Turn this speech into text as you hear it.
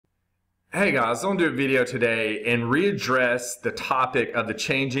Hey guys, I'm going to do a video today and readdress the topic of the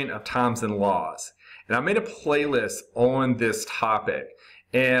changing of times and laws. And I made a playlist on this topic.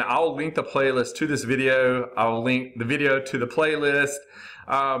 And I'll link the playlist to this video. I'll link the video to the playlist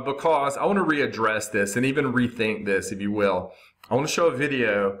because I want to readdress this and even rethink this, if you will. I want to show a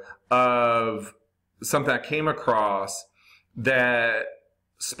video of something I came across that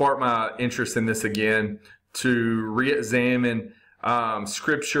sparked my interest in this again, to re-examine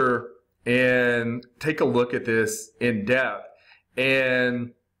scripture and take a look at this in depth.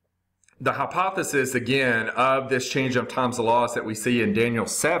 And the hypothesis, again, of this change of times and laws that we see in Daniel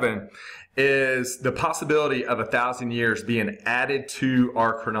 7 is the possibility of 1,000 years being added to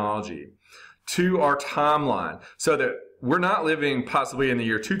our chronology, to our timeline, so that we're not living possibly in the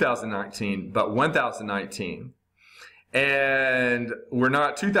year 2019, but 1019. And we're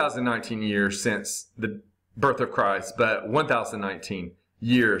not 2019 years since the birth of Christ, but 1019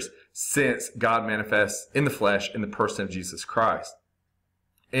 years since God manifests in the flesh in the person of Jesus Christ.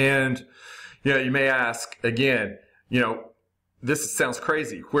 And, you may ask again, this sounds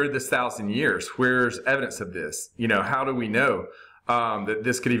crazy. Where are this 1,000 years? Where's evidence of this? How do we know that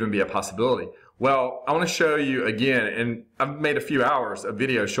this could even be a possibility? Well, I want to show you again, and I've made a few hours of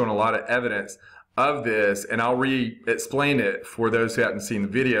video showing a lot of evidence of this, and I'll re-explain it for those who haven't seen the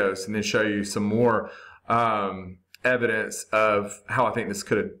videos, and then show you some more evidence of how I think this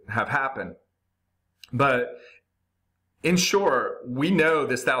could have happened. But in short, we know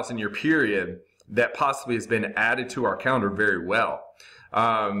this 1,000-year period that possibly has been added to our calendar very well.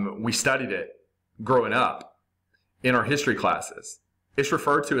 We studied it growing up in our history classes. It's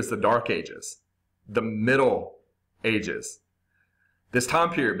referred to as the Dark Ages, the Middle Ages. This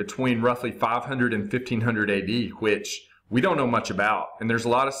time period between roughly 500 and 1500 AD, which we don't know much about. And there's a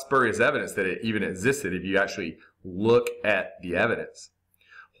lot of spurious evidence that it even existed if you actually look at the evidence.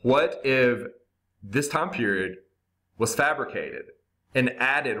 What if this time period was fabricated and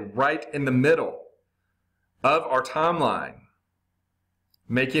added right in the middle of our timeline,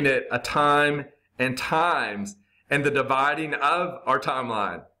 making it a time and times and the dividing of our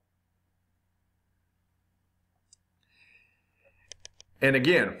timeline? And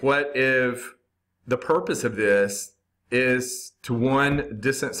again, what if the purpose of this is to, one,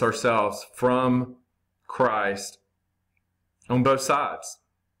 distance ourselves from Christ on both sides,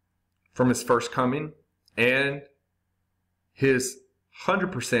 from his first coming and his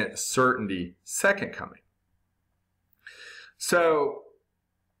 100% certainty second coming. So,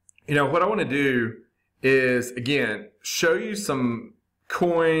 what I want to do is, again, show you some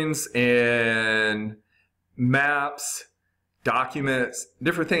coins and maps, documents,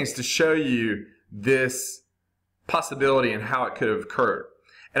 different things to show you this possibility and how it could have occurred.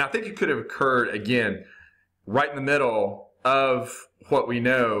 And I think it could have occurred, again, right in the middle of what we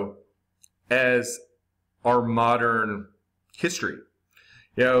know as our modern history.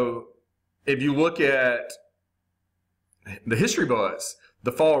 If you look at the history books,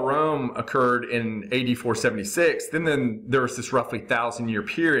 the fall of Rome occurred in AD 476. Then there was this roughly 1,000-year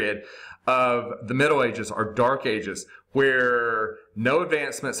period of the Middle Ages, or Dark Ages, where no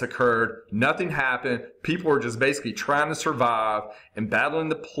advancements occurred, nothing happened. People were just basically trying to survive and battling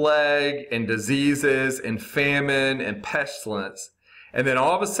the plague and diseases and famine and pestilence. And then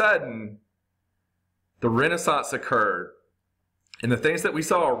all of a sudden, the Renaissance occurred. And the things that we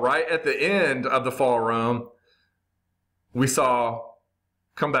saw right at the end of the fall of Rome, we saw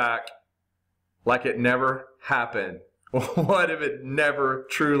come back like it never happened. What if it never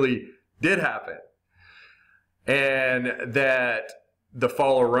truly did happen? And that the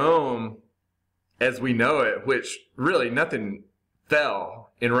fall of Rome, as we know it, which really nothing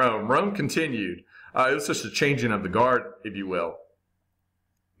fell in Rome. Rome continued. It was just a changing of the guard, if you will.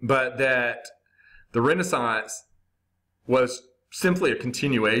 But that the Renaissance was simply a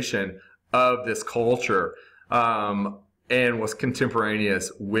continuation of this culture and was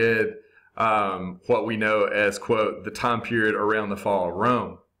contemporaneous with what we know as, quote, the time period around the fall of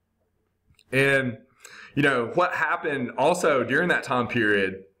Rome. And what happened also during that time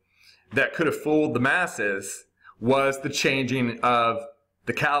period that could have fooled the masses was the changing of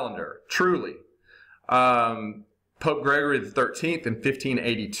the calendar, truly. Pope Gregory the 13th in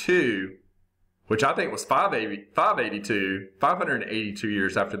 1582, which I think was 582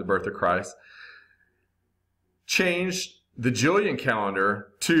 years after the birth of Christ, changed the Julian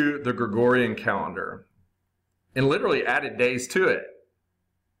calendar to the Gregorian calendar and literally added days to it.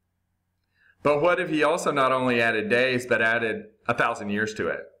 But what if he also not only added days, but added 1,000 years to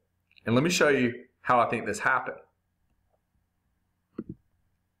it? And let me show you how I think this happened.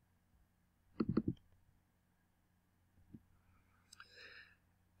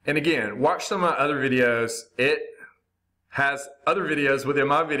 And again, watch some of my other videos. It has other videos within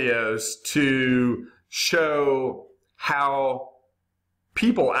my videos to show how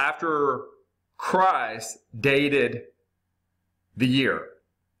people after Christ dated the year.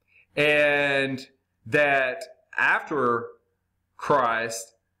 And that after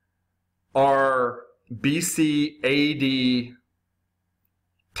Christ, our BC AD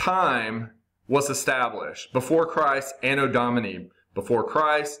time was established. Before Christ, Anno Domini. Before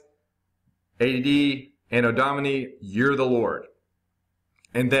Christ, AD, Anno Domini, year of the Lord.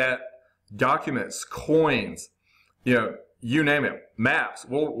 And that documents, coins, you name it, maps.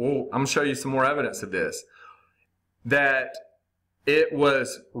 I'm going to show you some more evidence of this. That it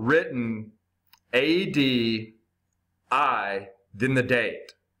was written AD, I, then the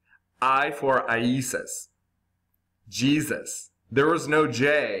date. I for Iesus, Jesus. There was no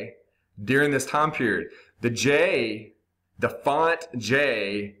J during this time period. The J, the font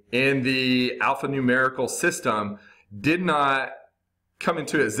J in the alphanumerical system did not come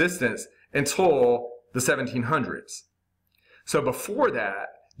into existence until the 1700s. So before that,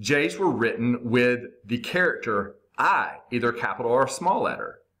 J's were written with the character I, either capital or small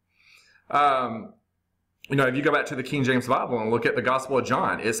letter. If you go back to the King James Bible and look at the Gospel of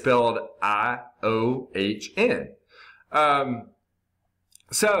John, it's spelled I-O-H-N.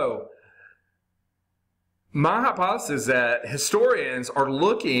 So my hypothesis is that historians are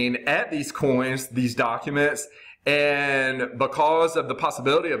looking at these coins, these documents, and because of the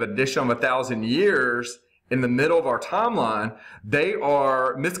possibility of addition of 1,000 years in the middle of our timeline, they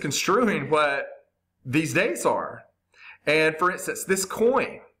are misconstruing what these dates are. And for instance, this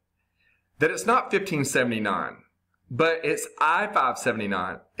coin, that it's not 1579, but it's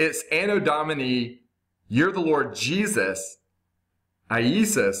I-579. It's Anno Domini, year of the Lord Jesus,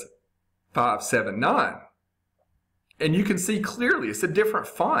 Iesus, 579. And you can see clearly it's a different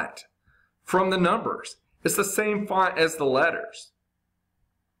font from the numbers. It's the same font as the letters.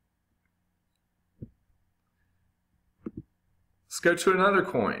 Let's go to another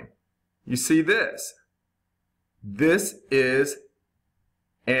coin. You see this. This is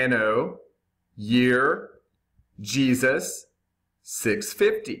Anno, year, Jesus,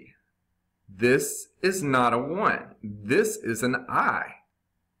 650. This is not a 1. This is an I.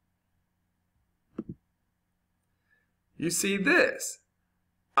 You see this.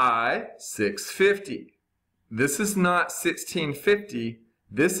 I, 650. This is not 1650.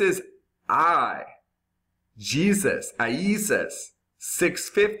 This is I, Jesus, Iesus,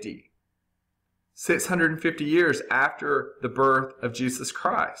 650. 650 years after the birth of Jesus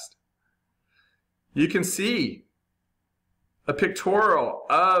Christ. You can see a pictorial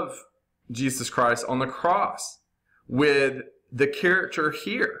of Jesus Christ on the cross with the character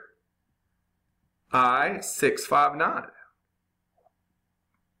here, I-659.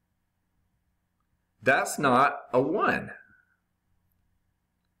 That's not a 1.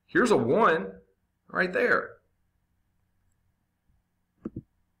 Here's a 1 right there.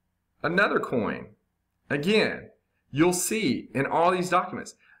 Another coin. Again, you'll see in all these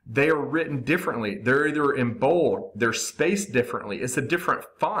documents, they are written differently. They're either in bold, they're spaced differently. It's a different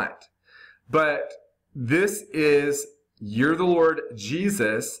font. But this is year of the Lord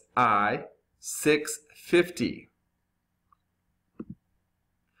Jesus, I, 650.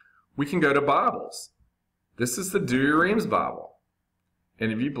 We can go to Bibles. This is the Gregorian Bible.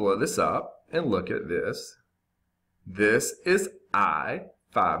 And if you blow this up and look at this, this is I,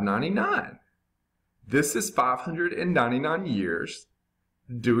 599. This is 599 years,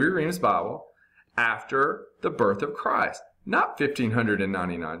 Gregorian Bible, after the birth of Christ. Not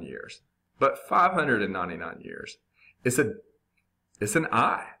 1,599 years, but 599 years. It's an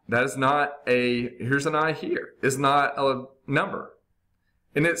I. That is not a, here's an I here. It's not a number.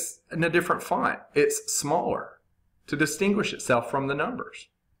 And it's in a different font. It's smaller to distinguish itself from the numbers.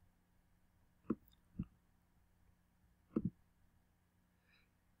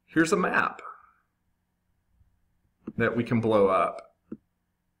 Here's a map that we can blow up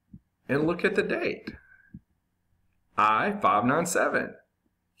and look at the date. I-597.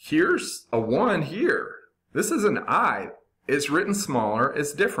 Here's a 1 here. This is an I. It's written smaller.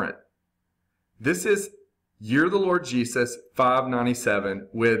 It's different. This is year of the Lord Jesus, 597,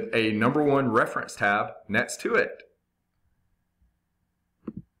 with a number 1 reference tab next to it.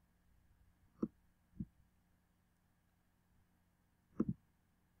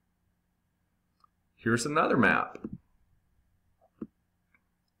 Here's another map.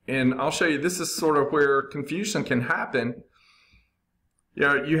 And I'll show you, this is sort of where confusion can happen.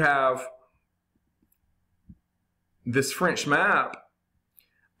 You have this French map,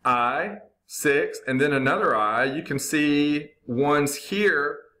 I, 6, and then another I. You can see ones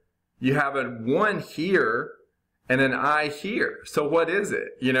here you have a 1 here and an I here. So what is it?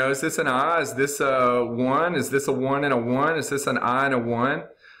 You know, is this an I? Is this a 1? Is this a 1 and a 1? Is this an I and a 1?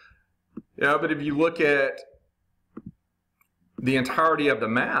 You know, but if you look at the entirety of the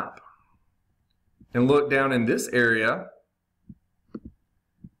map and look down in this area,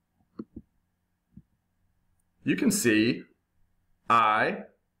 you can see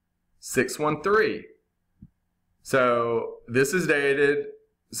I-613. So this is dated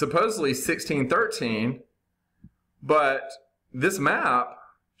supposedly 1613, but this map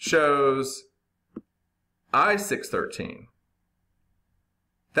shows I-613.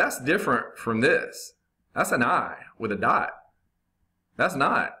 That's different from this. That's an I with a dot. That's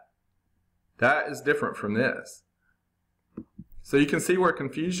not. That is different from this. So you can see where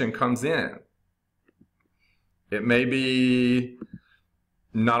confusion comes in. It may be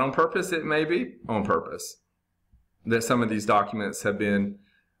not on purpose, it may be on purpose that some of these documents have been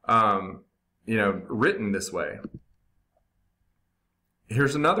written this way.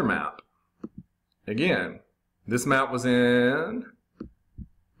 Here's another map. Again, this map was in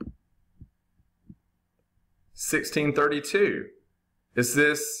 1632. Is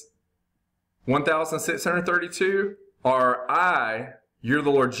this 1632 or I, you're the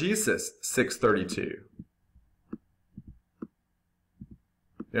Lord Jesus, 632?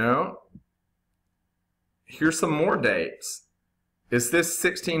 You know? Here's some more dates. Is this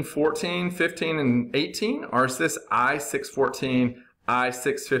 1614, 15, and 18? Or is this I-614,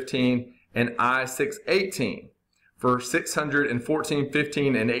 I-615, and I-618 for 614,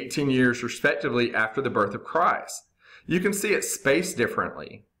 15, and 18 years respectively after the birth of Christ? You can see it's spaced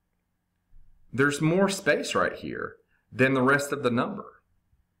differently. There's more space right here than the rest of the number.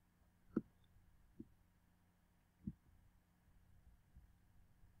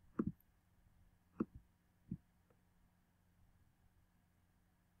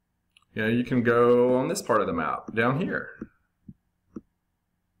 You know, you can go on this part of the map down here.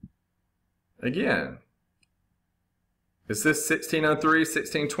 Again, is this 1603,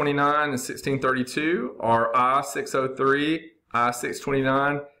 1629, and 1632, or I-603,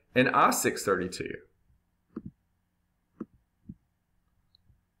 I-629, and I-632?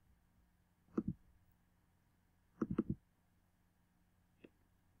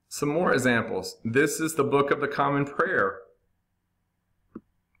 Some more examples. This is the Book of the Common Prayer.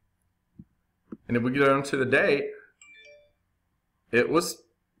 And if we go down to the date, it was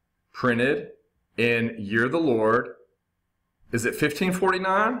printed in Year of the Lord. Is it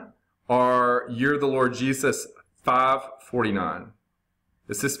 1549 or Year of the Lord Jesus 549?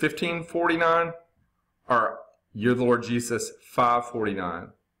 Is this 1549 or Year of the Lord Jesus 549?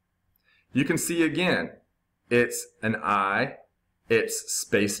 You can see again, it's an I, it's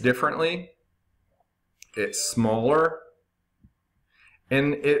spaced differently, it's smaller,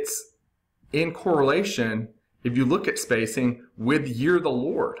 and it's in correlation, if you look at spacing, with Year of the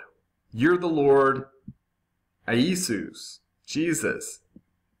Lord. Year of the Lord, Iesus, Jesus,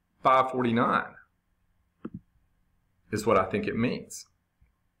 549 is what I think it means.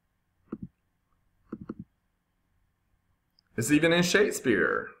 It's even in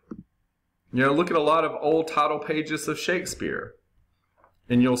Shakespeare. You know, look at a lot of old title pages of Shakespeare,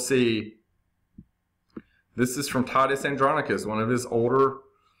 and you'll see this is from Titus Andronicus, one of his older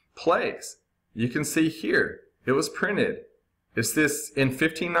plays. You can see here, it was printed. Is this in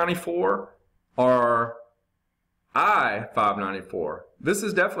 1594 or I-594? This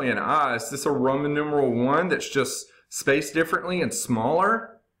is definitely an I. Is this a Roman numeral 1 that's just spaced differently and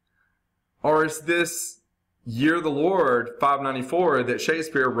smaller? Or is this Year of the Lord 594 that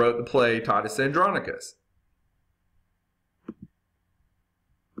Shakespeare wrote the play Titus Andronicus?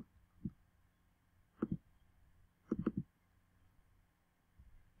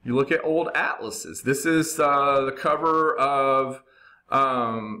 You look at old atlases. This is the cover of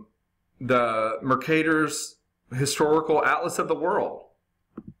the Mercator's Historical Atlas of the World.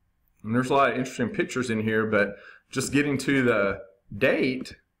 And there's a lot of interesting pictures in here, but just getting to the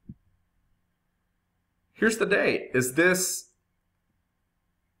date, here's the date. Is this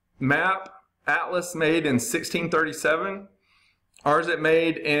map atlas made in 1637? Or is it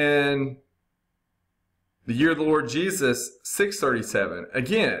made in the Year of the Lord Jesus, 637?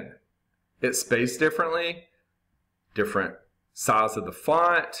 Again, it's spaced differently, different size of the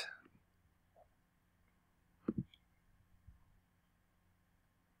font.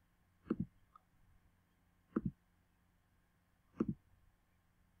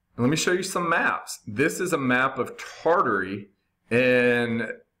 Let me show you some maps. This is a map of Tartary, and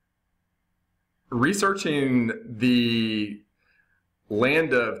researching the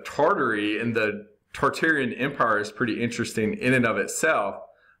land of Tartary and the Tartarian Empire is pretty interesting in and of itself,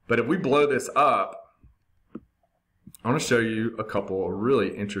 But if we blow this up, I want to show you a couple of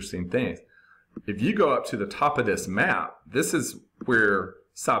really interesting things. If you go up to the top of this map, this is where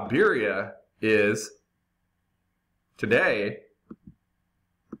Siberia is today.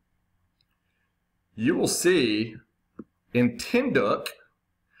 You will see in Tinduk,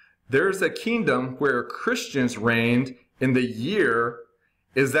 there's a kingdom where Christians reigned in the year,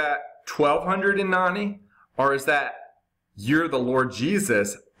 is that 1290? Or is that year of the Lord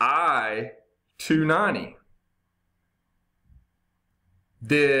Jesus, I 290?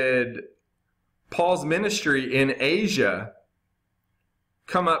 Did Paul's ministry in Asia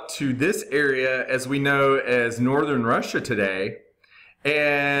come up to this area as we know as northern Russia today,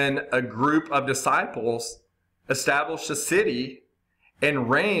 and a group of disciples established a city and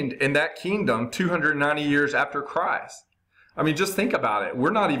reigned in that kingdom 290 years after Christ? I mean, just think about it.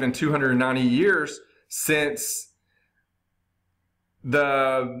 We're not even 290 years since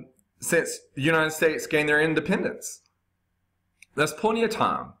the United States gained their independence. That's plenty of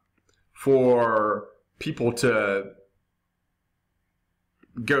time for people to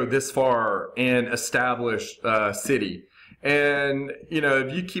go this far and establish a city. And, you know,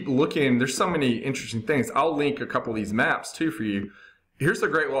 if you keep looking, there's so many interesting things. I'll link a couple of these maps too for you. Here's the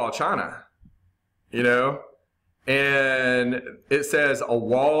Great Wall of China, you know, and it says a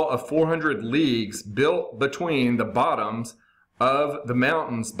wall of 400 leagues built between the bottoms of the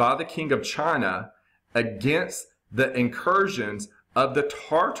mountains by the king of China against the incursions of the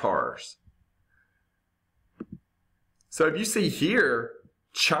Tartars. So if you see here,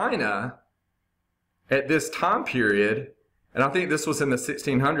 China at this time period, and I think this was in the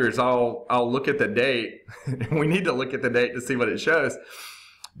 1600s, I'll look at the date. We need to look at the date to see what it shows.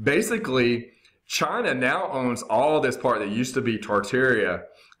 Basically, China now owns all this part that used to be Tartaria.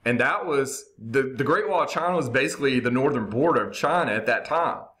 And that was, the Great Wall of China was basically the northern border of China at that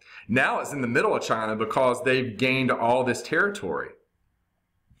time. Now it's in the middle of China because they've gained all this territory.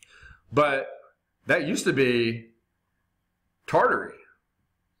 But that used to be Tartary.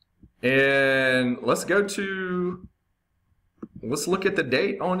 And let's look at the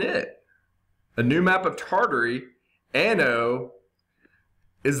date on it. A new map of Tartary, Anno,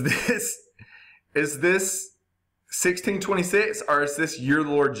 is this 1626 or is this year of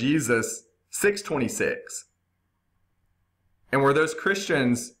the Lord Jesus 626? And were those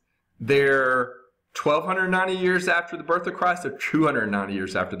Christians there 1290 years after the birth of Christ or 290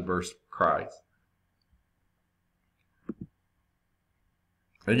 years after the birth of Christ?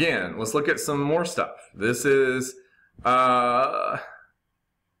 Again, let's look at some more stuff. This is, I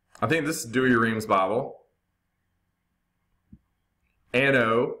think this is Dewey Ream's Bible.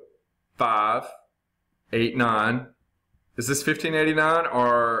 Anno 589. Is this 1589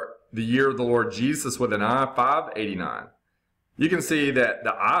 or the year of the Lord Jesus with an I, 589? You can see that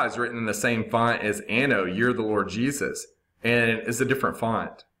the I is written in the same font as Anno, year of the Lord Jesus. And it's a different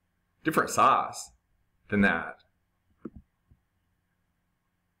font, different size than that.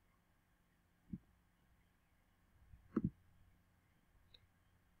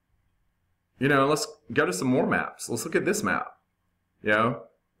 You know, let's go to some more maps. Let's look at this map. You know,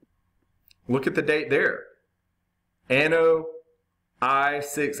 look at the date there. Anno I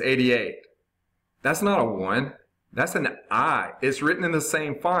 688. That's not a 1. That's an I. It's written in the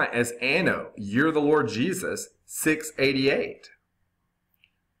same font as Anno, year of the Lord Jesus, 688.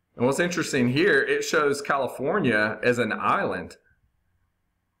 And what's interesting here, it shows California as an island.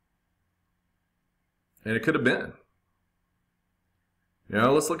 And it could have been. You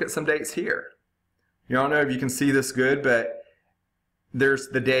know, let's look at some dates here. You don't know if you can see this good, but there's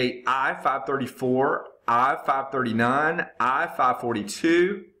the date I 534, I 539, I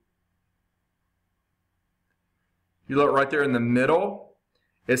 542. You look right there in the middle,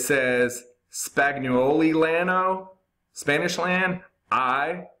 it says Spagnuoli Lano, Spanish land,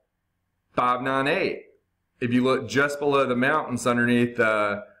 I 598. If you look just below the mountains underneath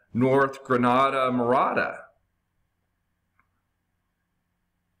North Granada Murata.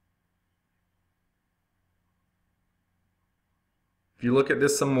 If you look at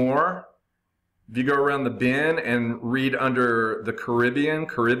this some more, if you go around the bend and read under the Caribbean,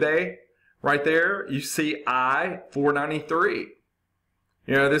 Caribe, right there, you see I 493.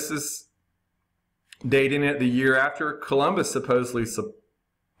 You know, this is dating it the year after Columbus supposedly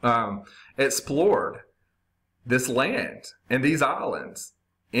explored this land and these islands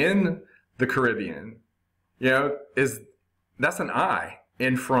in the Caribbean. You know, that's an I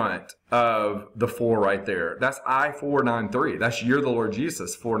in front of the 4 right there. That's I 493. That's year of the Lord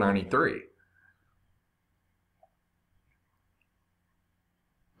Jesus 493.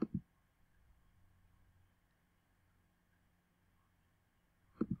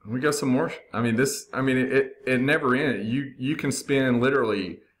 We got some more. I mean, it never ends. You can spend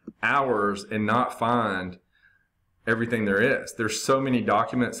literally hours and not find everything there is. There's so many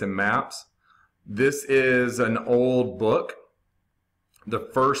documents and maps. This is an old book, the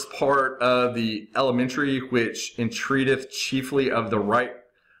first part of the elementary, which entreateth chiefly of the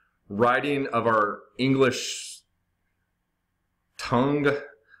writing of our English tongue.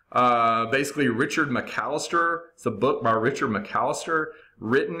 Basically, Richard McAllister. It's a book by Richard McAllister,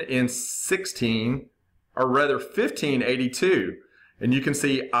 written in 1582. And you can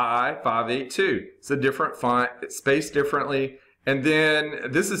see I-582. It's a different font. It's spaced differently. And then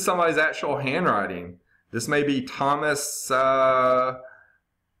this is somebody's actual handwriting. This may be Thomas, I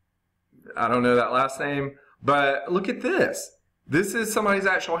don't know that last name, but look at this. This is somebody's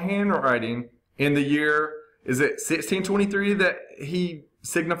actual handwriting in the year, is it 1623 that he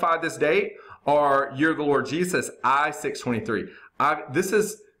signified this date? Or year of the Lord Jesus, I-623. This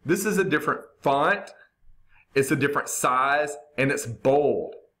is a different font. It's a different size, and it's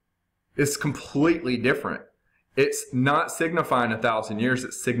bold. It's completely different. It's not signifying 1,000 years.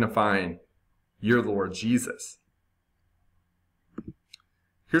 It's signifying year of the Lord Jesus.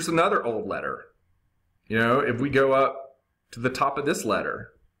 Here's another old letter. You know, if we go up to the top of this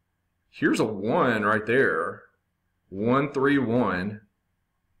letter, here's a 1 right there. 131.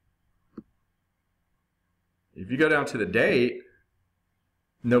 If you go down to the date,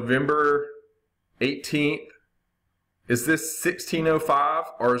 November 18th, is this 1605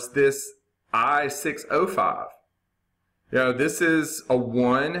 or is this I-605? You know, this is a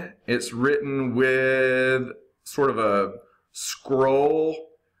 1. It's written with sort of a scroll,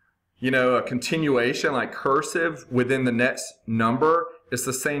 you know, a continuation like cursive within the next number. It's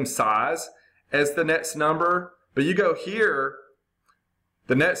the same size as the next number. But you go here,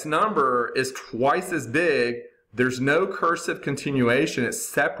 the next number is twice as big. There's no cursive continuation. It's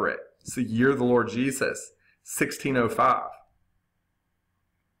separate. It's the year of the Lord Jesus, 1605.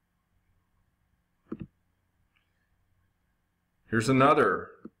 Here's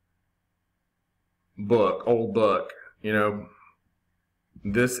another book, old book. You know,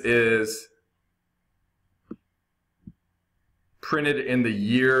 this is printed in the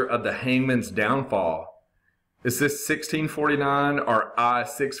year of the hangman's downfall. Is this 1649 or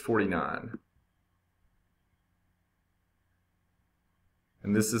I-649?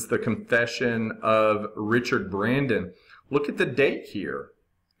 And this is the Confession of Richard Brandon. Look at the date here.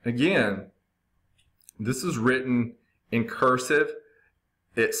 Again, this is written in cursive.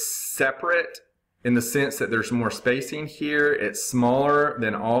 It's separate in the sense that there's more spacing here. It's smaller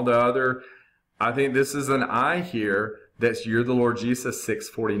than all the other. I think this is an I here. That's year of the Lord Jesus,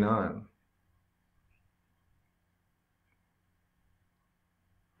 649.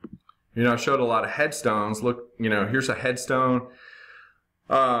 You know, I showed a lot of headstones. Look, you know, here's a headstone,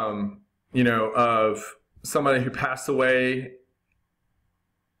 you know, of somebody who passed away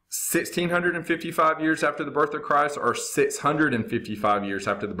 1,655 years after the birth of Christ or 655 years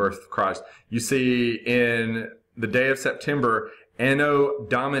after the birth of Christ. You see in the day of September, Anno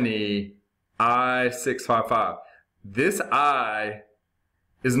Domini I-655. This I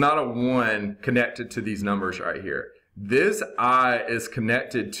is not a 1 connected to these numbers right here. This I is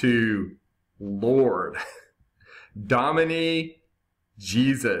connected to Lord. Domini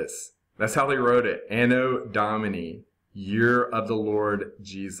Jesus. That's how they wrote it. Anno Domini. Year of the Lord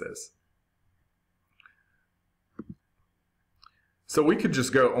Jesus. So we could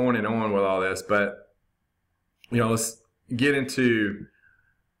just go on and on with all this, but you know, let's get into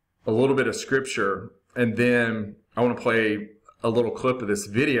a little bit of scripture, and then I want to play a little clip of this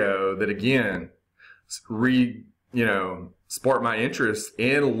video that again sparked my interest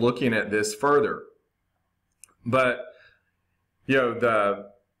in looking at this further. But you know,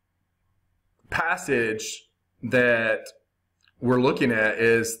 the passage that we're looking at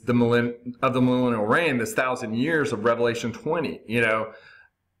is the millennial reign, this 1,000 years of Revelation 20. You know,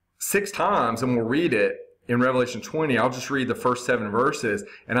 6 times, and we'll read it in Revelation 20. I'll just read the first 7 verses.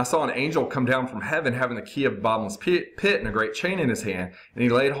 And I saw an angel come down from heaven, having the key of the bottomless pit and a great chain in his hand. And he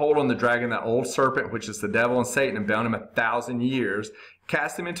laid hold on the dragon, that old serpent, which is the devil and Satan, and bound him 1,000 years,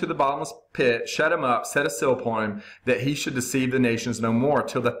 cast him into the bottomless pit, shut him up, set a seal upon him, that he should deceive the nations no more,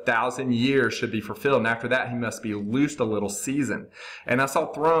 till the 1,000 years should be fulfilled. And after that he must be loosed a little season. And I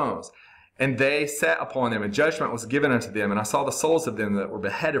saw thrones, and they sat upon them, and judgment was given unto them. And I saw the souls of them that were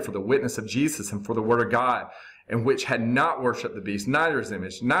beheaded for the witness of Jesus and for the word of God, and which had not worshipped the beast, neither his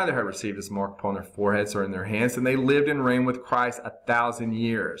image, neither had received his mark upon their foreheads or in their hands. And they lived and reigned with Christ 1,000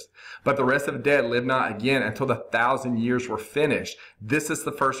 years. But the rest of the dead lived not again until the 1,000 years were finished. This is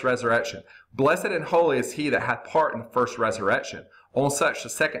the first resurrection. Blessed and holy is he that hath part in the first resurrection. On such the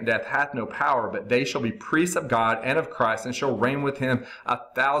second death hath no power, but they shall be priests of God and of Christ, and shall reign with him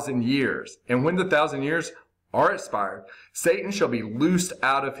 1,000 years. And when the 1,000 years are expired, Satan shall be loosed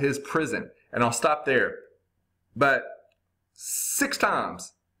out of his prison. And I'll stop there. But 6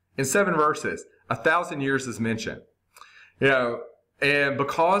 times in 7 verses, 1,000 years is mentioned. And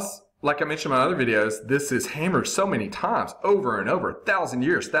because, like I mentioned in my other videos, this is hammered so many times, over and over, 1,000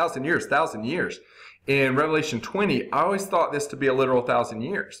 years, 1,000 years, 1,000 years. In Revelation 20, I always thought this to be a literal 1,000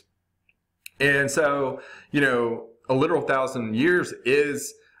 years. And so, a literal 1,000 years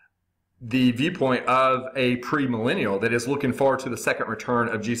is the viewpoint of a premillennial that is looking forward to the second return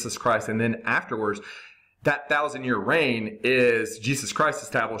of Jesus Christ. And then afterwards, that 1,000-year reign is Jesus Christ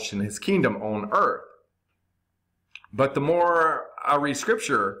establishing his kingdom on earth. But the more I read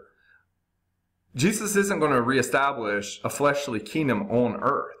scripture, Jesus isn't going to reestablish a fleshly kingdom on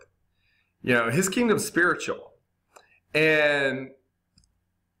earth. His kingdom's spiritual. And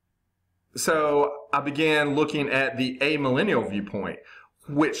so I began looking at the amillennial viewpoint,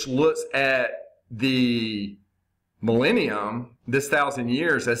 which looks at the millennium, this 1,000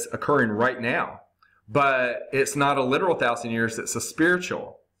 years that's occurring right now. But it's not a literal 1,000 years, it's a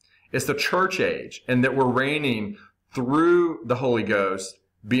spiritual. It's the church age, and that we're reigning through the Holy Ghost,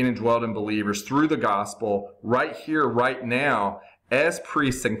 being indwelled in believers, through the gospel, right here, right now, as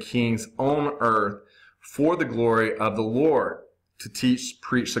priests and kings on earth for the glory of the Lord, to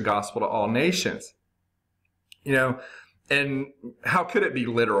preach the gospel to all nations. And how could it be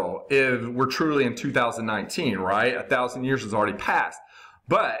literal if we're truly in 2019, right? 1,000 years has already passed.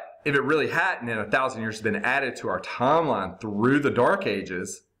 But if it really hadn't, and 1,000 years has been added to our timeline through the dark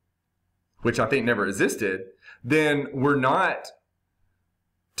ages, which I think never existed, then we're not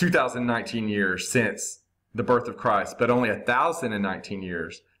 2019 years since the birth of Christ, but only 1,019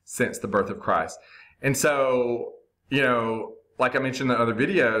 years since the birth of Christ. And so, like I mentioned in the other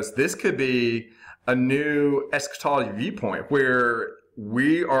videos, this could be a new eschatology viewpoint where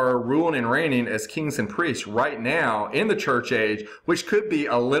we are ruling and reigning as kings and priests right now in the church age, which could be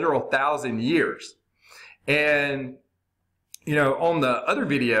a literal 1,000 years. And, on the other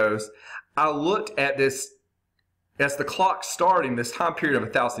videos, I looked at this as the clock starting this time period of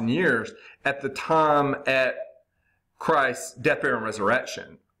 1,000 years at the time at Christ's death, burial, and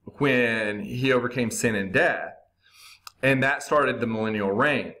resurrection, when he overcame sin and death. And that started the millennial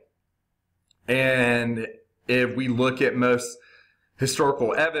reign. And if we look at most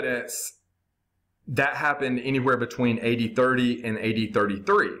historical evidence, that happened anywhere between AD 30 and AD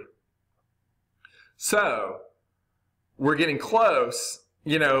 33. So we're getting close,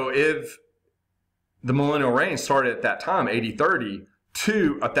 if the millennial reign started at that time, AD 30,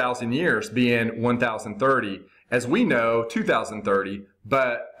 to 1,000 years being 1,030. As we know, 2030,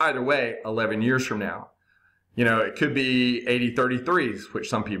 but either way, 11 years from now. It could be AD 33,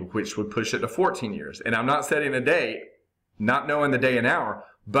 which would push it to 14 years. And I'm not setting a date, not knowing the day and hour,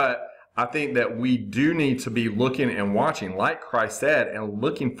 but I think that we do need to be looking and watching, like Christ said, and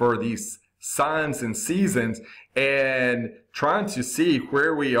looking for these signs and seasons and trying to see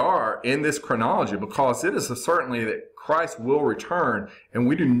where we are in this chronology, because it is certainly that Christ will return, and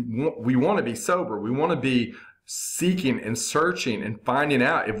we want to be sober. We want to be seeking and searching and finding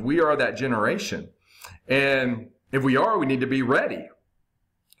out if we are that generation. And if we are, we need to be ready.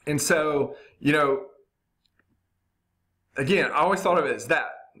 And so, again, I always thought of it as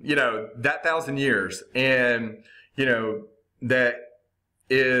that, that 1,000 years. And, that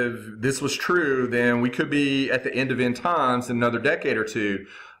if this was true, then we could be at the end of end times in another decade or two,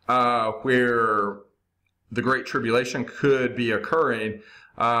 where the Great Tribulation could be occurring,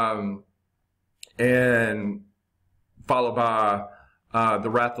 and followed by the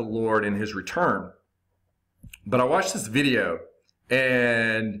wrath of the Lord and his return. But I watched this video,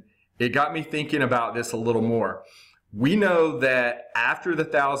 and it got me thinking about this a little more. We know that after the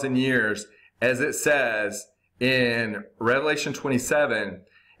 1,000 years, as it says in Revelation 27,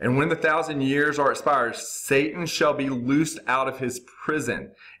 and when the 1,000 years are expired, Satan shall be loosed out of his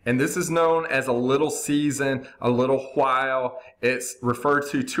prison. And this is known as a little season, a little while. It's referred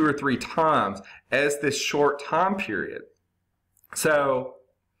to 2 or 3 times as this short time period. So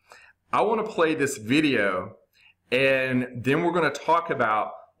I want to play this video, and then we're going to talk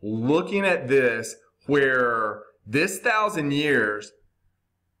about looking at this, where this 1,000 years,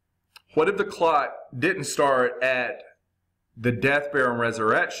 what if the clock didn't start at the death, burial, and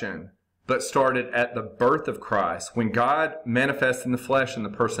resurrection, but started at the birth of Christ, when God manifested in the flesh in the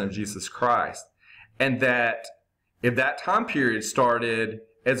person of Jesus Christ? And that if that time period started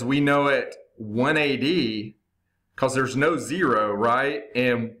as we know it 1 AD, because there's no 0, right?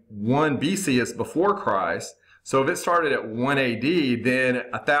 And 1 BC is before Christ. So if it started at 1 AD, then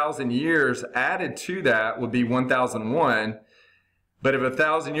 1,000 years added to that would be 1001. But if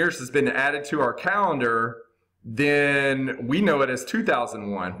 1,000 years has been added to our calendar, then we know it as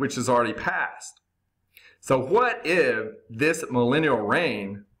 2001, which is already passed. So what if this millennial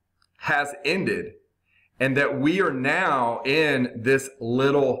reign has ended and that we are now in this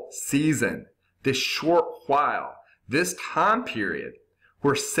little season, this short while, this time period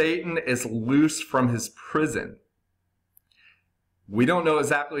where Satan is loose from his prison? We don't know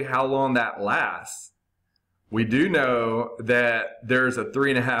exactly how long that lasts. We do know that there's a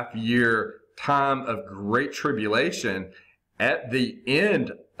 3.5-year time of great tribulation at the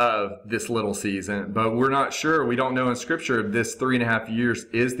end of this little season, but we're not sure. We don't know in Scripture if this 3.5 years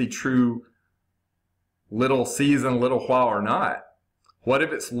is the true little season, little while or not. What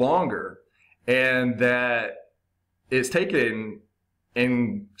if it's longer and that it's taken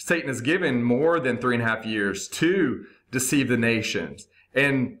and Satan is given more than 3.5 years to deceive the nations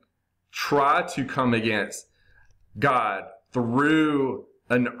and try to come against God through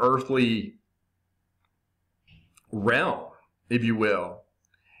an earthly realm, if you will.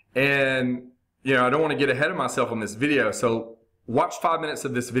 And, you know, I don't want to get ahead of myself on this video, so watch 5 minutes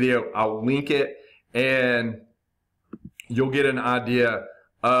of this video. I'll link it, and you'll get an idea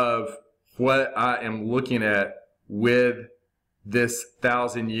of what I am looking at with this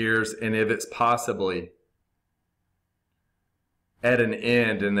 1,000 years, and if it's possibly at an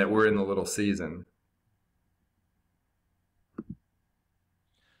end and that we're in the little season.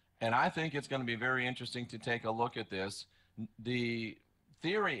 And I think it's going to be very interesting to take a look at this. The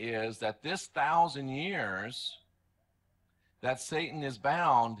theory is that this 1,000 years that Satan is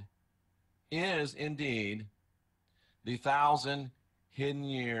bound is indeed the 1,000 hidden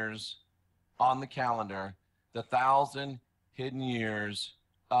years on the calendar, the 1,000 hidden years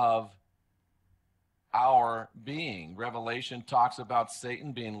of our being. Revelation talks about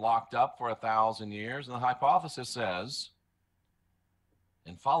Satan being locked up for 1,000 years, and the hypothesis says,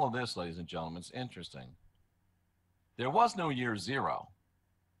 and follow this, ladies and gentlemen, it's interesting. There was no year zero,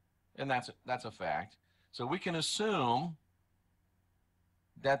 and that's a fact. So we can assume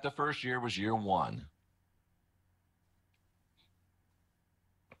that the first year was year one.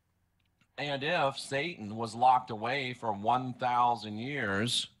 And if Satan was locked away for 1,000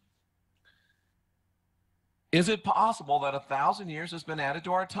 years, is it possible that 1,000 years has been added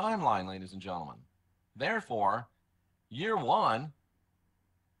to our timeline, ladies and gentlemen? Therefore, year one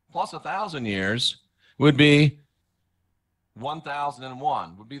plus 1,000 years would be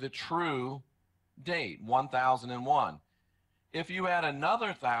 1001, would be the true date, 1001. If you add another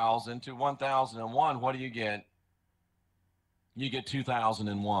 1,000 to 1001, what do you get? You get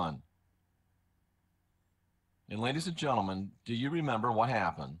 2001. And ladies and gentlemen, do you remember what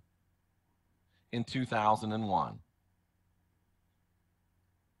happened in 2001?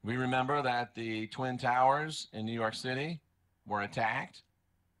 We remember that the Twin Towers in New York City were attacked.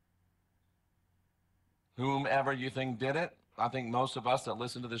 Whomever you think did it, I think most of us that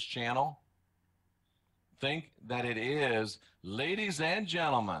listen to this channel think that it is, ladies and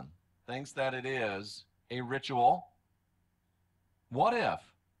gentlemen, thinks that it is a ritual. What if,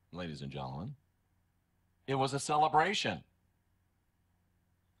 ladies and gentlemen, it was a celebration?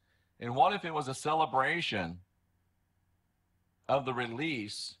 And what if it was a celebration of the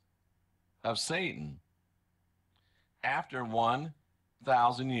release of Satan after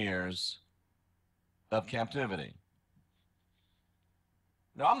 1,000 years of captivity?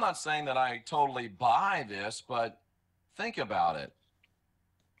 Now, I'm not saying that I totally buy this, but think about it.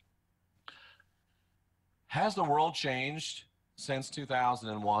 Has the world changed since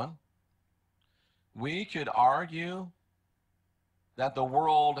 2001? We could argue that the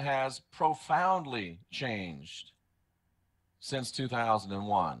world has profoundly changed since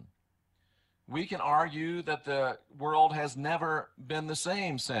 2001. We can argue that the world has never been the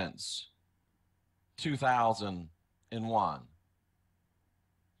same since 2001.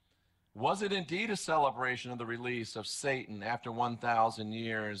 Was it indeed a celebration of the release of Satan after 1,000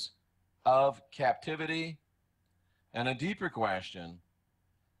 years of captivity? And a deeper question,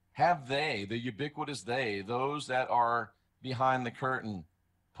 have they, the ubiquitous they, those that are behind the curtain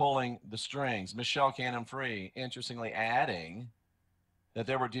pulling the strings, Michelle Cannon-Free interestingly adding that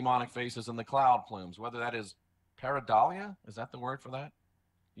there were demonic faces in the cloud plumes, whether that is pareidolia, is that the word for that?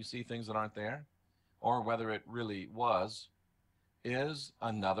 You see things that aren't there? Or whether it really was, is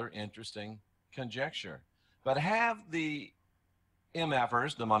another interesting conjecture. But have the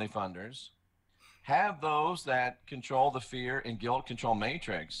MFers, the money funders, have those that control the fear and guilt control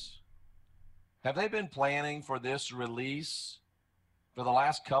matrix, have they been planning for this release for the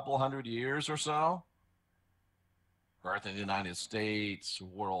last couple hundred years or so? birth of the United States,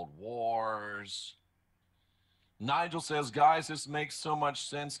 world wars. Nigel says, guys, this makes so much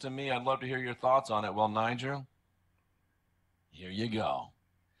sense to me. I'd love to hear your thoughts on it. Well, Nigel, here you go.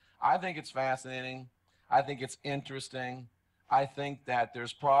 I think it's fascinating. I think it's interesting. I think that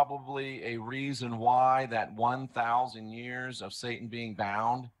there's probably a reason why that 1,000 years of Satan being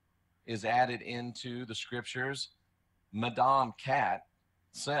bound is added into the scriptures. Madame Cat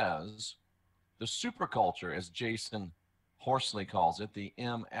says the superculture, as Jason Horsley calls it, the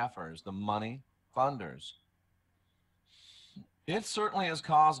MFers, the money funders. It certainly has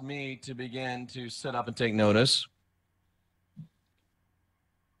caused me to begin to sit up and take notice.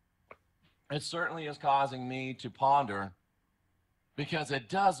 It certainly is causing me to ponder, because it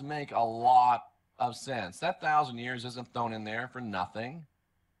does make a lot of sense. That 1,000 years isn't thrown in there for nothing.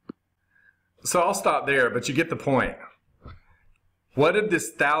 So I'll stop there, but you get the point. What if this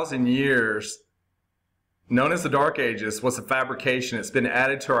 1,000 years, known as the Dark Ages, was a fabrication? It's been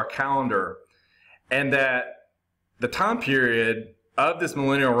added to our calendar, and that the time period of this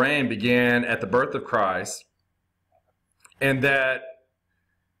millennial reign began at the birth of Christ, and that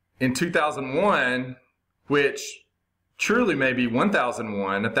in 2001, which truly may be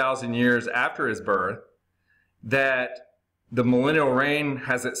 1001, 1,000 years after his birth, that the millennial reign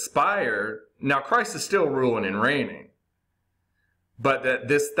has expired. Now Christ is still ruling and reigning, but that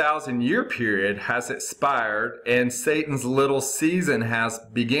this 1,000-year period has expired and Satan's little season has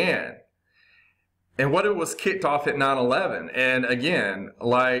began. And what it was kicked off at 9/11. And again,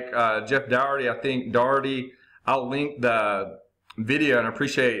 like Jeff Dougherty, I think Dougherty, I'll link the video and I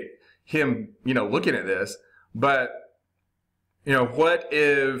appreciate him, looking at this. But, what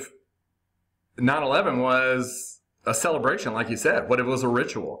if 9/11 was a celebration, like you said? What if it was a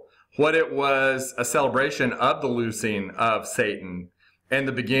ritual? What it was a celebration of the loosing of Satan and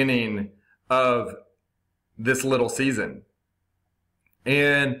the beginning of this little season?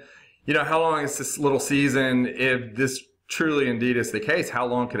 And, how long is this little season? If this truly indeed is the case, how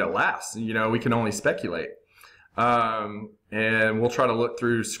long could it last? We can only speculate. And we'll try to look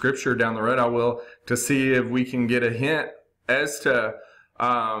through scripture down the road. I will, to see if we can get a hint as to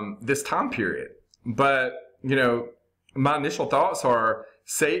this time period. But, my initial thoughts are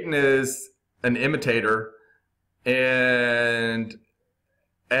Satan is an imitator and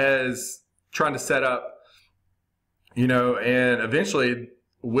as trying to set up, and eventually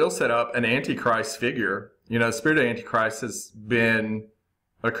will set up an Antichrist figure. The spirit of Antichrist has been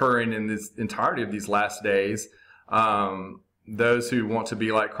occurring in this entirety of these last days. Those who want to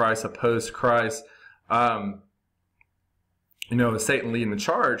be like Christ, oppose Christ, Satan leading the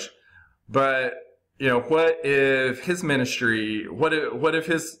charge. But, what if his ministry, what if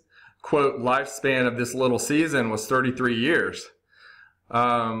his, quote, lifespan of this little season was 33 years?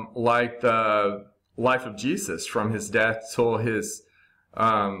 Like the life of Jesus, from his death till his,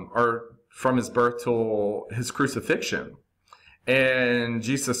 or from his birth till his crucifixion. And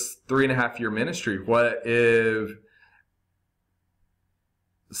Jesus' 3.5-year ministry. What if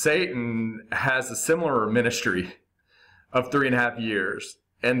Satan has a similar ministry of 3.5 years,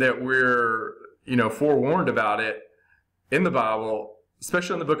 and that we're, forewarned about it in the Bible,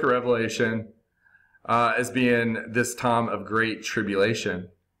 especially in the book of Revelation, as being this time of great tribulation?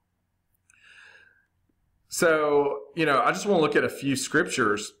 So, I just want to look at a few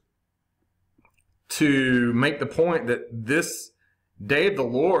scriptures to make the point that this day of the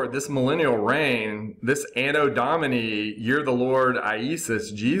Lord, this millennial reign, this Anno Domini, year of the Lord,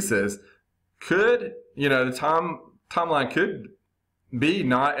 Iesus, Jesus, could, the timeline could be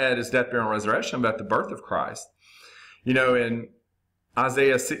not at his death, burial, and resurrection, but at the birth of Christ. In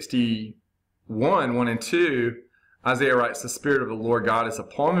Isaiah 61, 1 and 2, Isaiah writes, "The Spirit of the Lord God is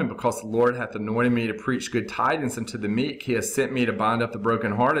upon me, because the Lord hath anointed me to preach good tidings unto the meek. He has sent me to bind up the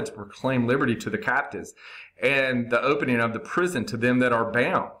brokenhearted, to proclaim liberty to the captives, and the opening of the prison to them that are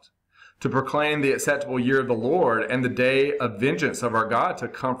bound, to proclaim the acceptable year of the Lord, and the day of vengeance of our God, to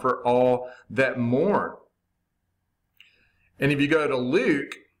comfort all that mourn." And if you go to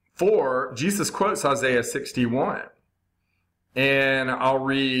Luke 4, Jesus quotes Isaiah 61. And I'll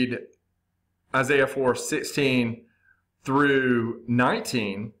read Isaiah 4, 16 through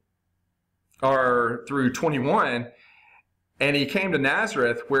 19, or through 21. "And he came to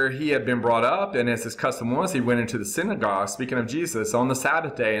Nazareth, where he had been brought up, and as his custom was, he went into the synagogue," speaking of Jesus, "on the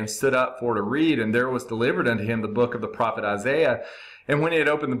Sabbath day, and stood up for to read. And there was delivered unto him the book of the prophet Isaiah. And when he had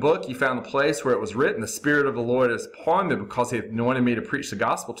opened the book, he found the place where it was written, The Spirit of the Lord is upon me, because he hath anointed me to preach the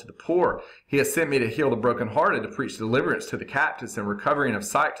gospel to the poor. He has sent me to heal the brokenhearted, to preach deliverance to the captives, and recovering of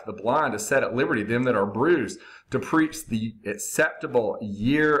sight to the blind, to set at liberty them that are bruised, to preach the acceptable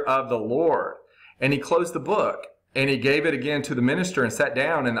year of the Lord." And he closed the book. And he gave it again to the minister and sat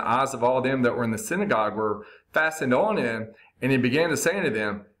down, and the eyes of all them that were in the synagogue were fastened on him. And he began to say unto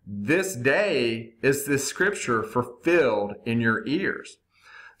them, this day is this scripture fulfilled in your ears.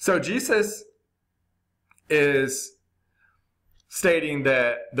 So Jesus is stating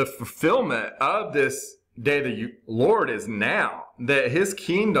that the fulfillment of this day of the Lord is now, that his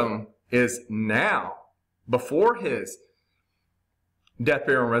kingdom is now, before his death,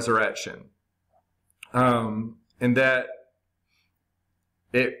 burial, and resurrection. And that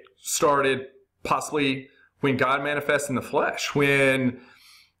it started possibly when God manifests in the flesh, when,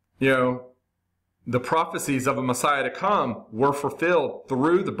 the prophecies of a Messiah to come were fulfilled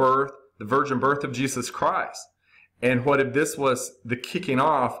through the virgin birth of Jesus Christ. And what if this was the kicking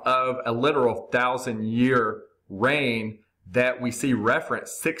off of a literal 1,000-year reign that we see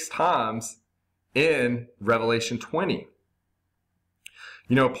referenced 6 times in Revelation 20?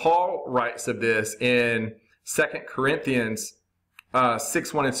 Paul writes of this in 2 Corinthians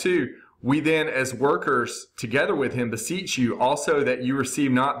 6, 1 and 2. We then, as workers together with him, beseech you also that you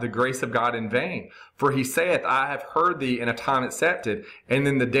receive not the grace of God in vain. For he saith, I have heard thee in a time accepted, and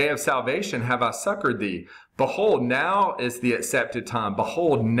in the day of salvation have I succored thee. Behold, now is the accepted time.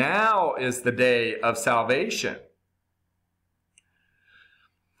 Behold, now is the day of salvation.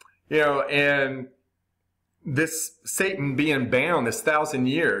 And this Satan being bound this 1,000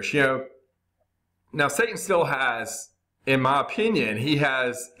 years, now Satan still has, in my opinion, he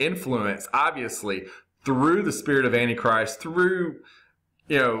has influence, obviously, through the spirit of Antichrist, through,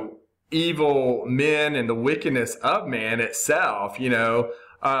 evil men and the wickedness of man itself,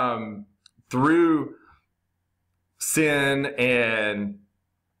 through sin and,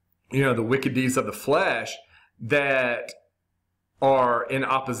 the wicked deeds of the flesh that are in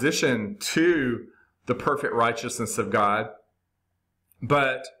opposition to the perfect righteousness of God,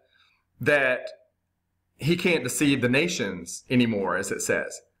 but that he can't deceive the nations anymore, as it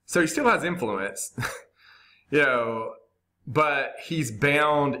says. So he still has influence, but he's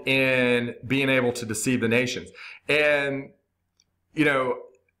bound in being able to deceive the nations. And,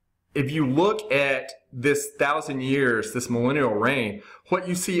 if you look at this 1,000 years, this millennial reign, what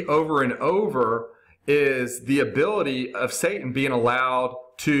you see over and over is the ability of Satan being allowed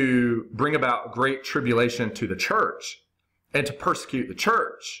to bring about great tribulation to the church and to persecute the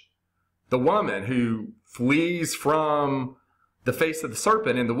church. The woman who flees from the face of the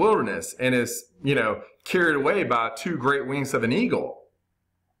serpent in the wilderness and is, carried away by 2 great wings of an eagle.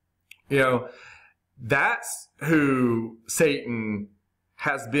 That's who Satan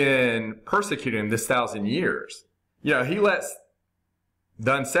has been persecuting this 1,000 years. He lets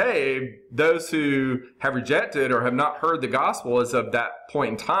the unsaved, those who have rejected or have not heard the gospel as of that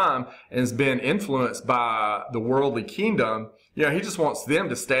point in time and has been influenced by the worldly kingdom, he just wants them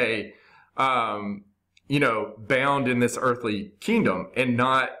to stay bound in this earthly kingdom and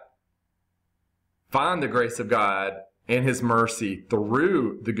not find the grace of God and his mercy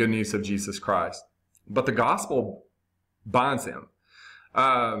through the good news of Jesus Christ. But the gospel binds him.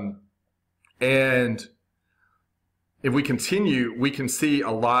 And if we continue, we can see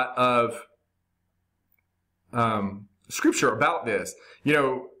a lot of scripture about this,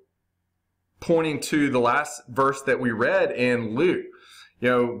 pointing to the last verse that we read in Luke.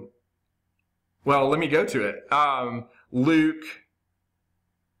 Well, let me go to it. Luke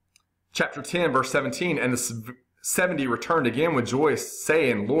chapter 10, verse 17, and the 70 returned again with joy,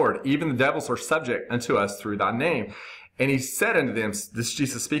 saying, Lord, even the devils are subject unto us through thy name. And he said unto them, this is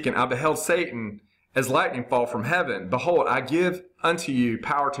Jesus speaking, I beheld Satan as lightning fall from heaven. Behold, I give unto you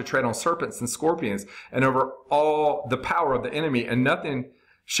power to tread on serpents and scorpions, and over all the power of the enemy, and nothing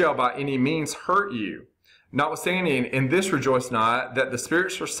shall by any means hurt you. Notwithstanding, in this rejoice not, that the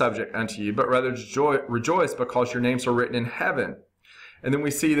spirits are subject unto you, but rather rejoice because your names are written in heaven. And then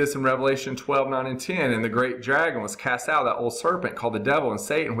we see this in Revelation 12, 9, and 10. And the great dragon was cast out, that old serpent called the devil and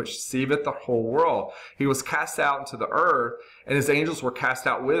Satan, which deceiveth the whole world. He was cast out into the earth, and his angels were cast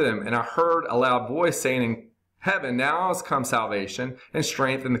out with him. And I heard a loud voice saying in heaven, now has come salvation and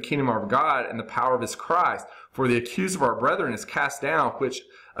strength in the kingdom of God and the power of his Christ. For the accuser of our brethren is cast down, which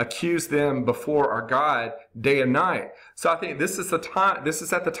accused them before our God day and night. So I think this is at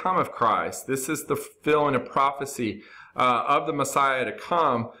the time of Christ. This is the fulfilling of prophecy of the Messiah to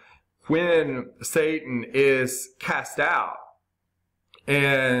come, when Satan is cast out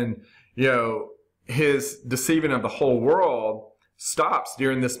and his deceiving of the whole world stops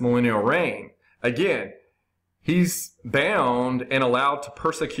during this millennial reign. Again, he's bound and allowed to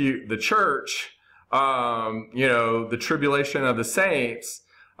persecute the church, the tribulation of the saints,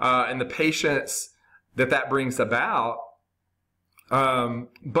 and the patience that brings about.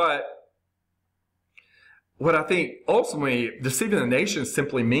 But what I think ultimately deceiving the nations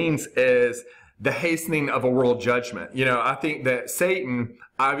simply means is the hastening of a world judgment. You know, I think that Satan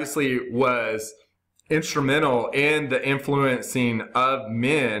obviously was instrumental in the influencing of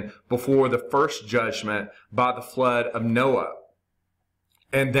men before the first judgment by the flood of Noah.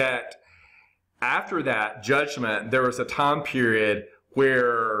 And that after that judgment, there was a time period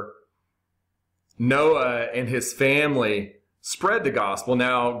where Noah and his family spread the gospel.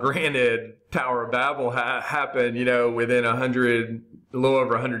 Now, granted, Tower of Babel happened, you know, within a little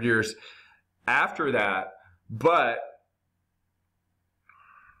over 100 years after that, but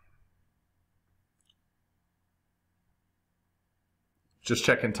just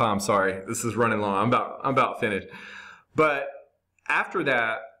checking time. Sorry, this is running long. I'm about finished. But after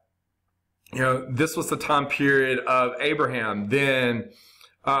that, you know, this was the time period of Abraham. Then,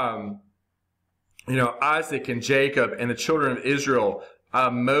 you know, Isaac and Jacob and the children of Israel,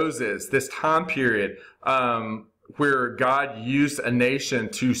 Moses. This time period where God used a nation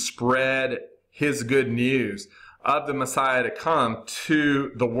to spread His good news of the Messiah to come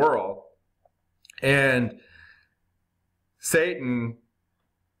to the world, and Satan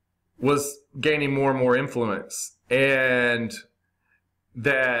was gaining more and more influence, and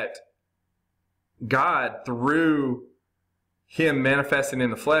that God, through Him manifesting in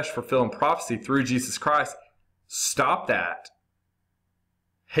the flesh, fulfilling prophecy through Jesus Christ, stopped that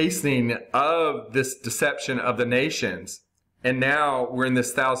hastening of this deception of the nations. And now we're in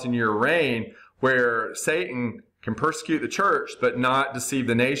this 1,000-year reign where Satan can persecute the church but not deceive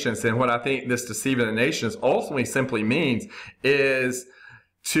the nations. And what I think this deceiving the nations ultimately simply means is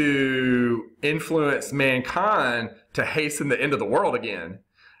to influence mankind to hasten the end of the world again.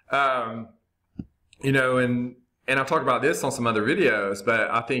 You know, and I'll talk about this on some other videos,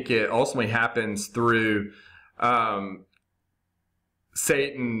 but I think it ultimately happens through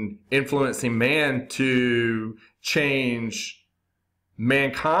Satan influencing man to change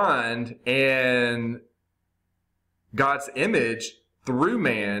mankind and God's image through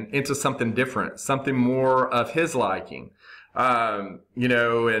man into something different, something more of His liking. You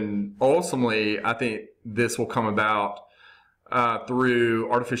know, and ultimately, I think this will come about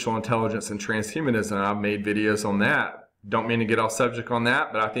through artificial intelligence and transhumanism. I've made videos on that. Don't mean to get off subject on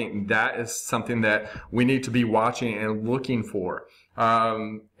that, but I think that is something that we need to be watching and looking for.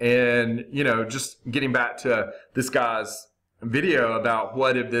 And, you know, just getting back to this guy's video about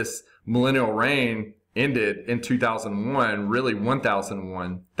what if this millennial reign ended in 2001, really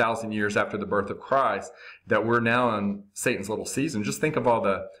 1,001 years after the birth of Christ, that we're now in Satan's little season. Just think of all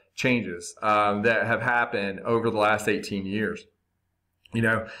the changes that have happened over the last 18 years. You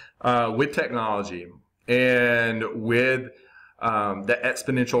know, with technology and with the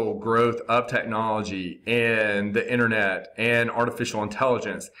exponential growth of technology and the internet and artificial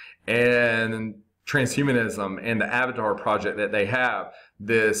intelligence and transhumanism and the Avatar project that they have,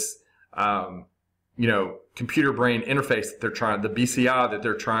 this you know, computer brain interface that they're trying, the BCI that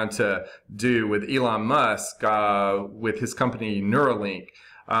they're trying to do with Elon Musk, with his company Neuralink,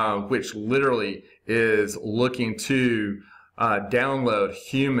 which literally is looking to download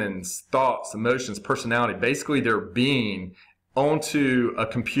humans' thoughts, emotions, personality, basically their being, onto a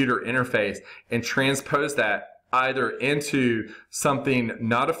computer interface and transpose that either into something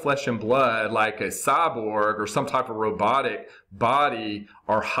not of flesh and blood, like a cyborg or some type of robotic body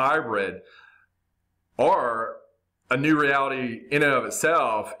or hybrid, or a new reality in and of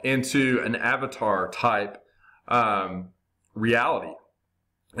itself into an avatar type reality.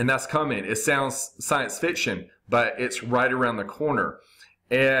 And that's coming. It sounds science fiction, but it's right around the corner.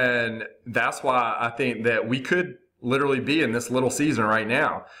 And that's why I think that we could literally be in this little season right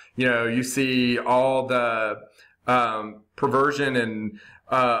now. You know, you see all the perversion and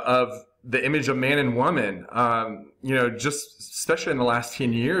of the image of man and woman, you know, just especially in the last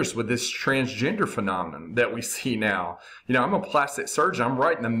 10 years with this transgender phenomenon that we see now. You know, I'm a plastic surgeon. I'm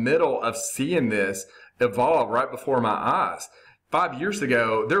right in the middle of seeing this evolve right before my eyes. 5 years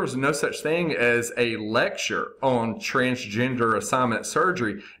ago, there was no such thing as a lecture on transgender assignment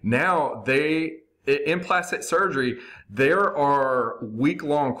surgery. Now, in plastic surgery, there are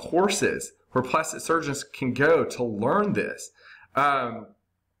week-long courses where plastic surgeons can go to learn this. And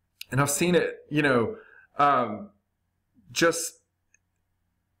I've seen it, you know, just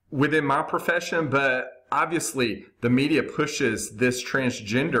within my profession, but obviously the media pushes this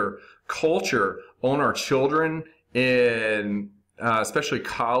transgender culture on our children in especially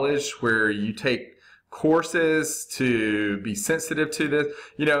college, where you take courses to be sensitive to this.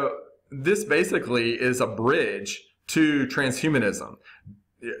 You know, this basically is a bridge to transhumanism.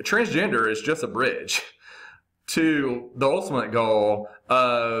 Transgender is just a bridge to the ultimate goal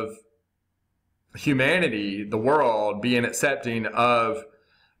of humanity, the world, being accepting of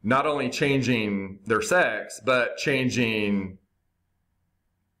not only changing their sex, but changing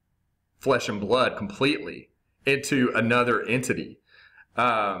flesh and blood completely into another entity.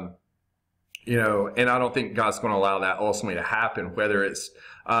 You know, and I don't think God's going to allow that ultimately to happen, whether it's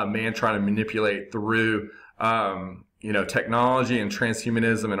man trying to manipulate through, you know, technology and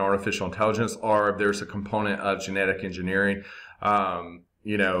transhumanism and artificial intelligence, or if there's a component of genetic engineering,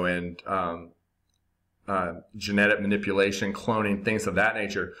 you know, and genetic manipulation, cloning, things of that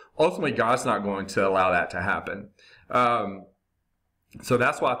nature. Ultimately, God's not going to allow that to happen. So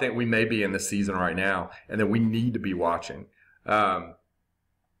that's why I think we may be in this season right now, and that we need to be watching.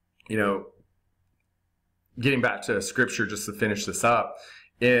 You know, getting back to scripture just to finish this up,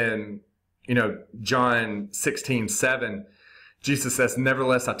 in, you know, John 16:7, Jesus says,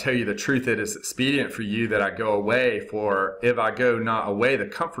 "Nevertheless, I tell you the truth, it is expedient for you that I go away. For if I go not away, the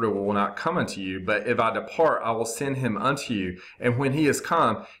Comforter will not come unto you. But if I depart, I will send him unto you. And when he is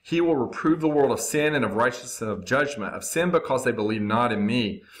come, he will reprove the world of sin and of righteousness and of judgment. Of sin, because they believe not in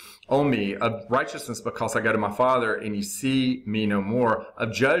me, on me. Of righteousness, because I go to my Father, and you see me no more.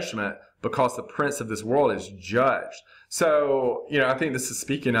 Of judgment, because the prince of this world is judged." So, you know, I think this is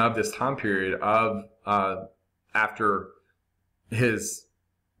speaking of this time period of after his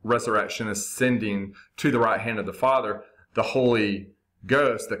resurrection, ascending to the right hand of the Father, the Holy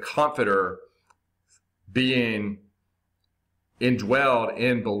Ghost, the Comforter, being indwelled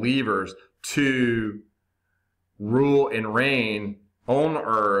in believers to rule and reign on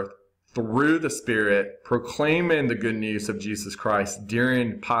earth through the Spirit, proclaiming the good news of Jesus Christ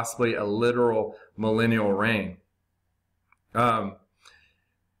during possibly a literal millennial reign. You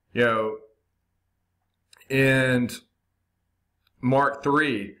know, and Mark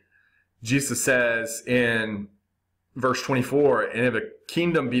 3, Jesus says in verse 24, "And if a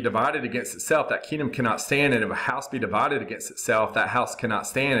kingdom be divided against itself, that kingdom cannot stand. And if a house be divided against itself, that house cannot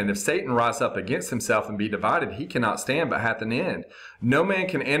stand. And if Satan rise up against himself and be divided, he cannot stand, but hath an end. No man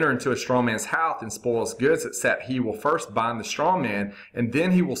can enter into a strong man's house and spoil his goods, except he will first bind the strong man, and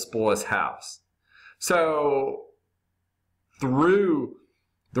then he will spoil his house." So, through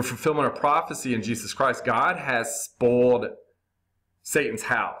the fulfillment of prophecy in Jesus Christ, God has spoiled Satan's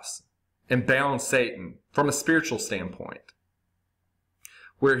house and bound Satan from a spiritual standpoint,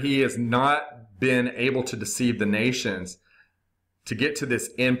 where he has not been able to deceive the nations to get to this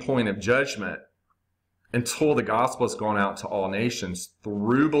end point of judgment until the gospel has gone out to all nations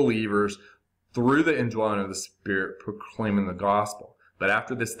through believers, through the indwelling of the Spirit, proclaiming the gospel. But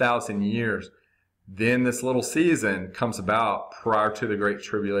after this 1,000 years, then this little season comes about prior to the great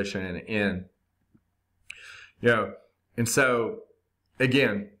tribulation and end. You know, and so,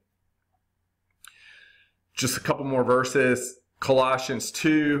 again, just a couple more verses. Colossians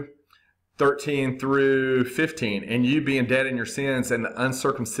 2:13 through 15. "And you being dead in your sins and the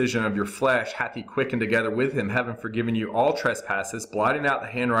uncircumcision of your flesh, hath he quickened together with him, having forgiven you all trespasses, blotting out the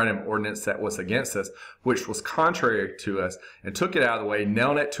handwriting of ordinance that was against us, which was contrary to us, and took it out of the way,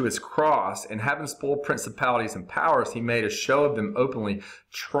 nailing it to his cross, and having spoiled principalities and powers, he made a show of them openly,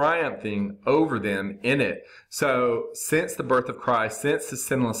 triumphing over them in it." So, since the birth of Christ, since his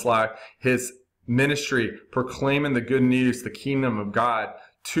sinless life, his ministry proclaiming the good news, the kingdom of God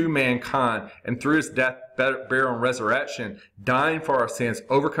to mankind, and through his death, burial, and resurrection, dying for our sins,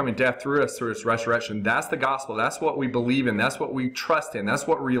 overcoming death through us, through his resurrection. That's the gospel. That's what we believe in. That's what we trust in. That's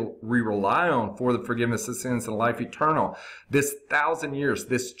what we rely on for the forgiveness of sins and life eternal. This 1,000 years,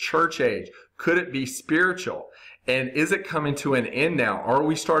 this church age, could it be spiritual? And is it coming to an end now? Are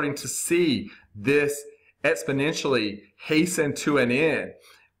we starting to see this exponentially hasten to an end?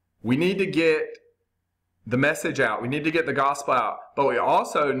 We need to get the message out. We need to get the gospel out. But we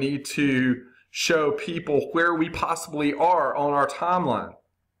also need to show people where we possibly are on our timeline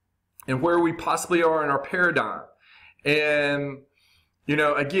and where we possibly are in our paradigm. And, you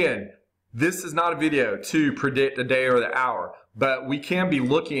know, again, this is not a video to predict the day or the hour, but we can be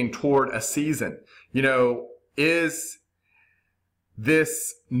looking toward a season. You know, is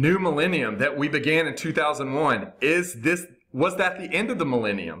this new millennium that we began in 2001, was that the end of the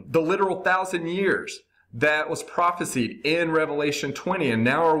millennium? The literal 1,000 years that was prophesied in Revelation 20, and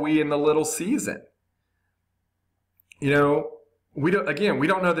now are we in the little season? You know, we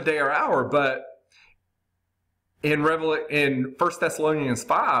don't know the day or hour, but in 1 Thessalonians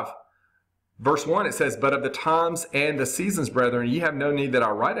 5, verse 1, it says, "But of the times and the seasons, brethren, ye have no need that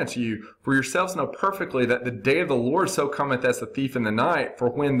I write unto you, for yourselves know perfectly that the day of the Lord so cometh as a thief in the night. For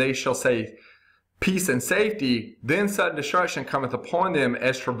when they shall say peace and safety, then sudden destruction cometh upon them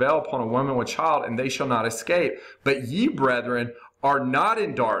as travail upon a woman with child, and they shall not escape. But ye, brethren, are not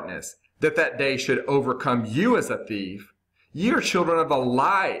in darkness, that that day should overcome you as a thief. Ye are children of the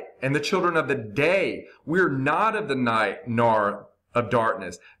light and the children of the day. We are not of the night nor of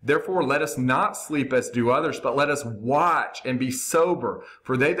darkness. Therefore, let us not sleep as do others, but let us watch and be sober.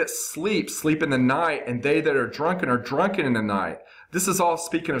 For they that sleep, sleep in the night, and they that are drunken in the night. This is all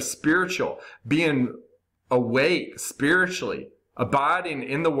speaking of spiritual, being awake spiritually, abiding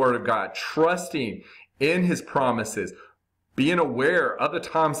in the Word of God, trusting in His promises, being aware of the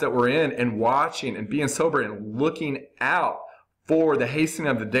times that we're in, and watching and being sober and looking out for the hastening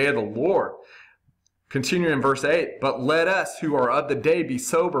of the day of the Lord. Continuing in verse 8, but let us who are of the day be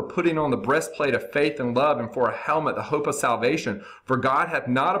sober, putting on the breastplate of faith and love, and for a helmet the hope of salvation. For God hath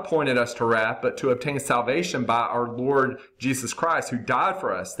not appointed us to wrath, but to obtain salvation by our Lord Jesus Christ, who died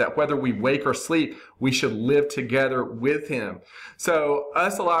for us, that whether we wake or sleep, we should live together with Him. So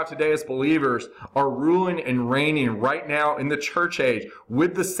us alive today as believers are ruling and reigning right now in the church age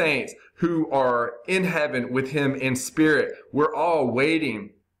with the saints who are in heaven with Him in spirit. We're all waiting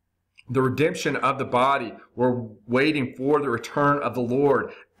the redemption of the body. We're waiting for the return of the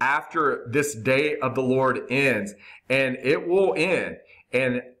Lord after this day of the Lord ends. And it will end.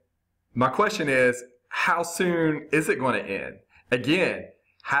 And my question is, how soon is it going to end? Again,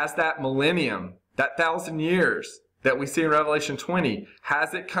 has that millennium, that 1,000 years that we see in Revelation 20,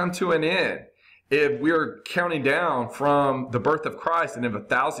 has it come to an end? If we're counting down from the birth of Christ, and if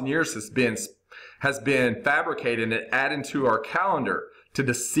 1,000 years has been fabricated and added to our calendar to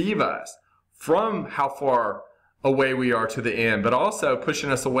deceive us from how far away we are to the end, but also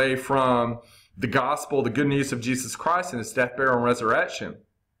pushing us away from the gospel, the good news of Jesus Christ and His death, burial, and resurrection.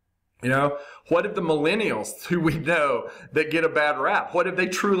 You know, what if the millennials who we know that get a bad rap, what if they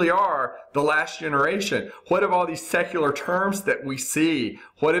truly are the last generation? What if all these secular terms that we see,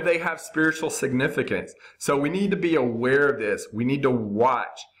 what if they have spiritual significance? So we need to be aware of this. We need to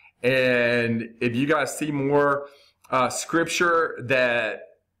watch. And if you guys see more scripture that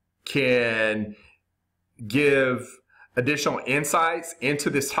can give additional insights into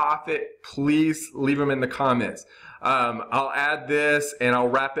this topic, please leave them in the comments. I'll add this and I'll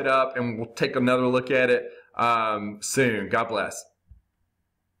wrap it up and we'll take another look at it soon. God bless.